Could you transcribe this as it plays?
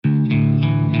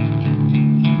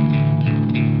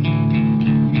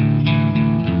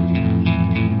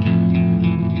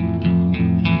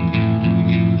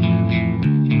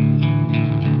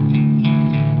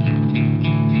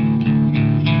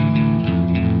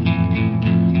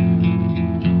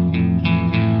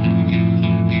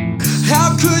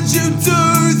could you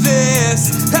do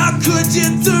this? How could you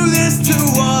do this to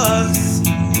us?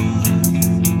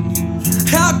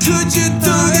 How could you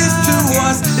do this to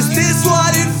us? Is this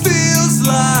what it feels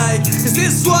like? Is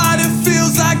this what it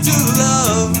feels like to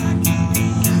love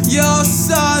your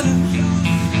son?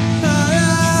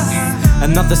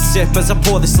 Another sip as I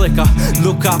pour this liquor.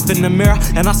 Look up in the mirror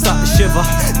and I start to shiver.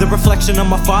 The reflection of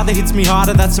my father hits me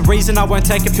harder. That's the reason I won't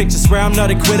take a picture. Swear I'm not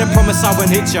a quitter, promise I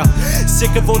won't hit ya.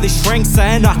 Sick of all these shrinks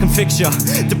saying I can fix ya.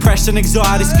 Depression,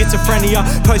 anxiety, schizophrenia,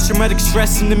 post-traumatic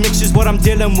stress, and the mixture's what I'm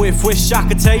dealing with. Wish I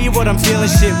could tell you what I'm feeling,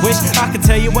 shit. Wish I could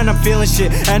tell you when I'm feeling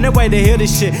shit. Ain't no way to hear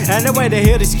this shit, ain't no way to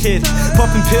hear this kid.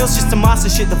 Popping pills just to master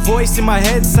shit. The voice in my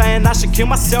head saying I should kill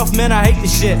myself, man, I hate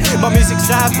this shit. My music's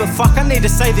sad, but fuck, I need to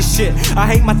say this shit. I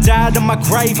hate my dad on my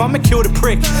grave, I'ma kill the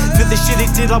prick for the shit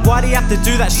he did, like why'd he have to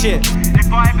do that shit?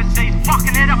 If I ever see his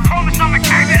fucking head, I promise I'ma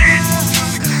cave it in.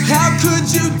 How could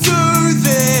you do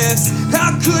this?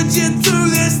 How could you do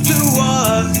this to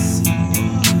us?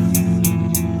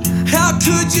 How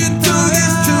could you do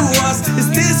this to us? Is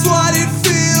this what it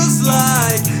feels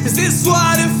like? Is this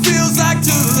what it feels like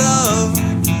to love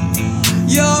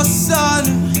your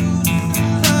son?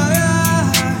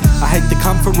 I hate the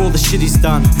cunt for all the shit he's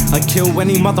done. I'd kill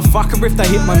any motherfucker if they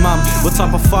hit my mum. What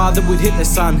type of father would hit their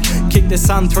son? Kick their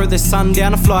son, throw their son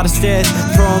down a flight of stairs,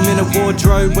 throw him in a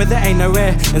wardrobe where there ain't no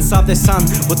air, and starve their son.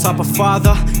 What type of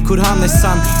father could harm their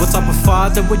son? What type of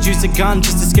father would use a gun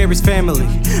just to scare his family?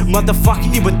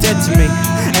 Motherfucker, you were dead to me.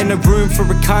 Ain't no room for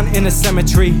a cunt in a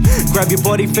cemetery. Grab your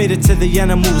body, feed it to the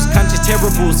animals. Cunt, you're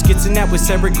terrible, skitzing out with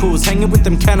cerebrals, hanging with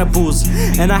them cannibals.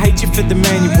 And I hate you for the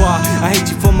man you are. I hate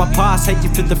you for my past, hate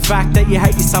you for the fact that you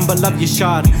hate your son but love your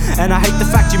shard. And I hate the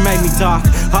fact you made me dark.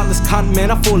 Heartless cunt, man,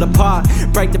 I fall apart.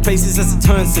 Break to pieces as it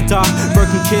turns to dark.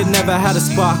 Broken kid, never had a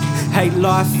spark. Hate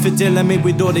life for dealing me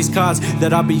with all these cards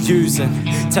that I be using.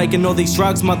 Taking all these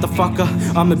drugs,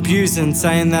 motherfucker, I'm abusing.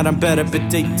 Saying that I'm better, but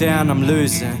deep down I'm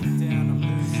losing.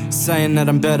 Saying that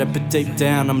I'm better, but deep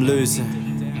down I'm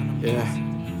losing.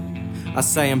 Yeah, I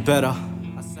say I'm better,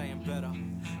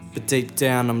 but deep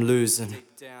down I'm losing.